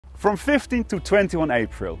From 15 to 21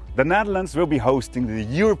 April, the Netherlands will be hosting the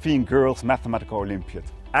European Girls Mathematical Olympiad,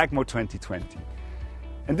 EGMO 2020.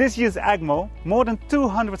 In this year's EGMO, more than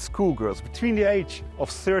 200 schoolgirls between the age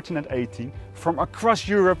of 13 and 18 from across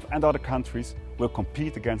Europe and other countries will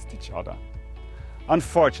compete against each other.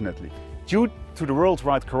 Unfortunately, due to the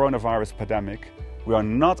worldwide coronavirus pandemic, we are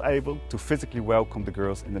not able to physically welcome the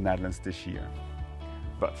girls in the Netherlands this year.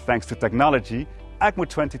 But thanks to technology, EGMO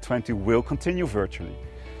 2020 will continue virtually,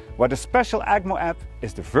 where the special EGMO app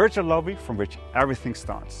is the virtual lobby from which everything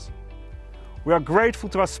starts. We are grateful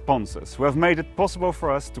to our sponsors who have made it possible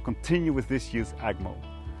for us to continue with this year's EGMO.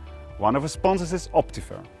 One of our sponsors is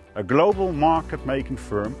Optiver, a global market-making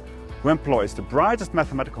firm who employs the brightest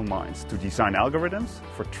mathematical minds to design algorithms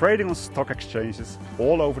for trading on stock exchanges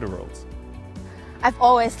all over the world. I've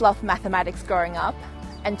always loved mathematics growing up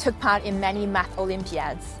and took part in many math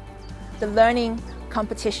Olympiads. The learning,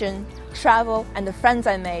 competition, travel and the friends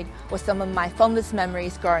I made were some of my fondest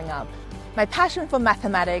memories growing up. My passion for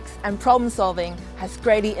mathematics and problem solving has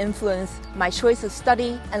greatly influenced my choice of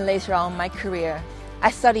study and later on my career.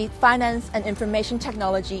 I studied finance and information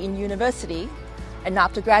technology in university, and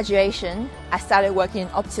after graduation I started working in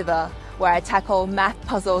Optiver, where I tackle math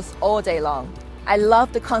puzzles all day long. I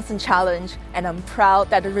love the constant challenge, and I'm proud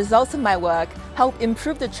that the results of my work help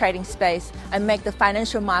improve the trading space and make the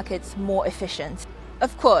financial markets more efficient.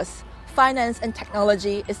 Of course, finance and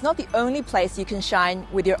technology is not the only place you can shine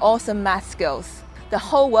with your awesome math skills. The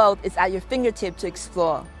whole world is at your fingertips to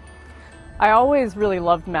explore. I always really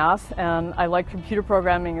loved math, and I liked computer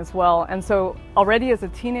programming as well. And so already as a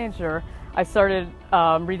teenager, I started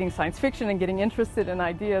reading science fiction and getting interested in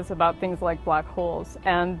ideas about things like black holes.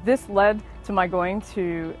 And this led to my going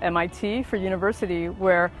to MIT for university,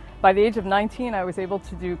 where by the age of 19 I was able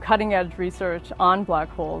to do cutting-edge research on black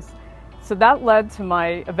holes. So that led to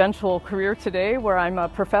my eventual career today, where I'm a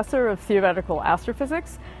professor of theoretical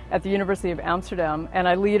astrophysics at the University of Amsterdam, and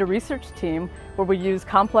I lead a research team where we use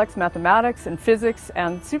complex mathematics and physics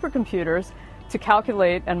and supercomputers to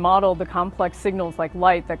calculate and model the complex signals like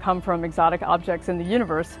light that come from exotic objects in the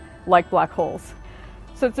universe, like black holes.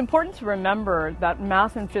 So it's important to remember that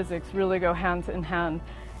math and physics really go hand in hand.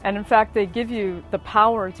 And in fact, they give you the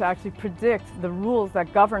power to actually predict the rules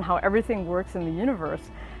that govern how everything works in the universe.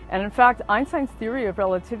 And in fact, Einstein's theory of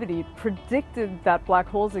relativity predicted that black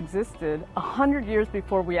holes existed 100 years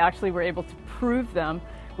before we actually were able to prove them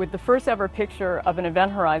with the first ever picture of an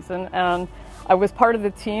event horizon. And I was part of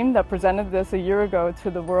the team that presented this a year ago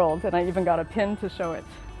to the world, and I even got a pin to show it.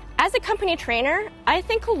 As a company trainer, I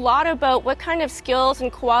think a lot about what kind of skills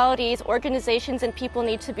and qualities organizations and people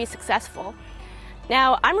need to be successful.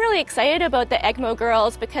 Now, I'm really excited about the EGMO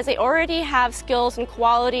girls because they already have skills and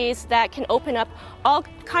qualities that can open up all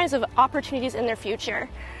kinds of opportunities in their future.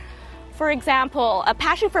 For example, a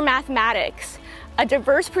passion for mathematics, a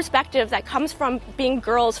diverse perspective that comes from being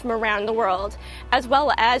girls from around the world, as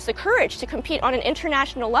well as the courage to compete on an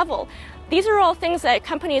international level. These are all things that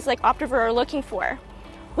companies like Optiver are looking for.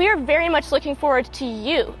 We are very much looking forward to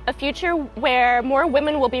you, a future where more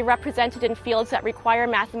women will be represented in fields that require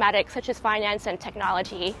mathematics, such as finance and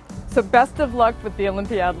technology. So best of luck with the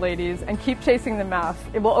Olympiad, ladies, and keep chasing the math.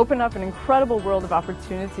 It will open up an incredible world of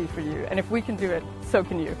opportunity for you, and if we can do it, so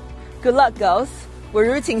can you. Good luck, girls.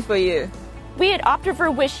 We're rooting for you. We at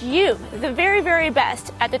Optiver wish you the very, very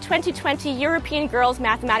best at the 2020 European Girls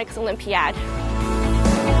Mathematics Olympiad.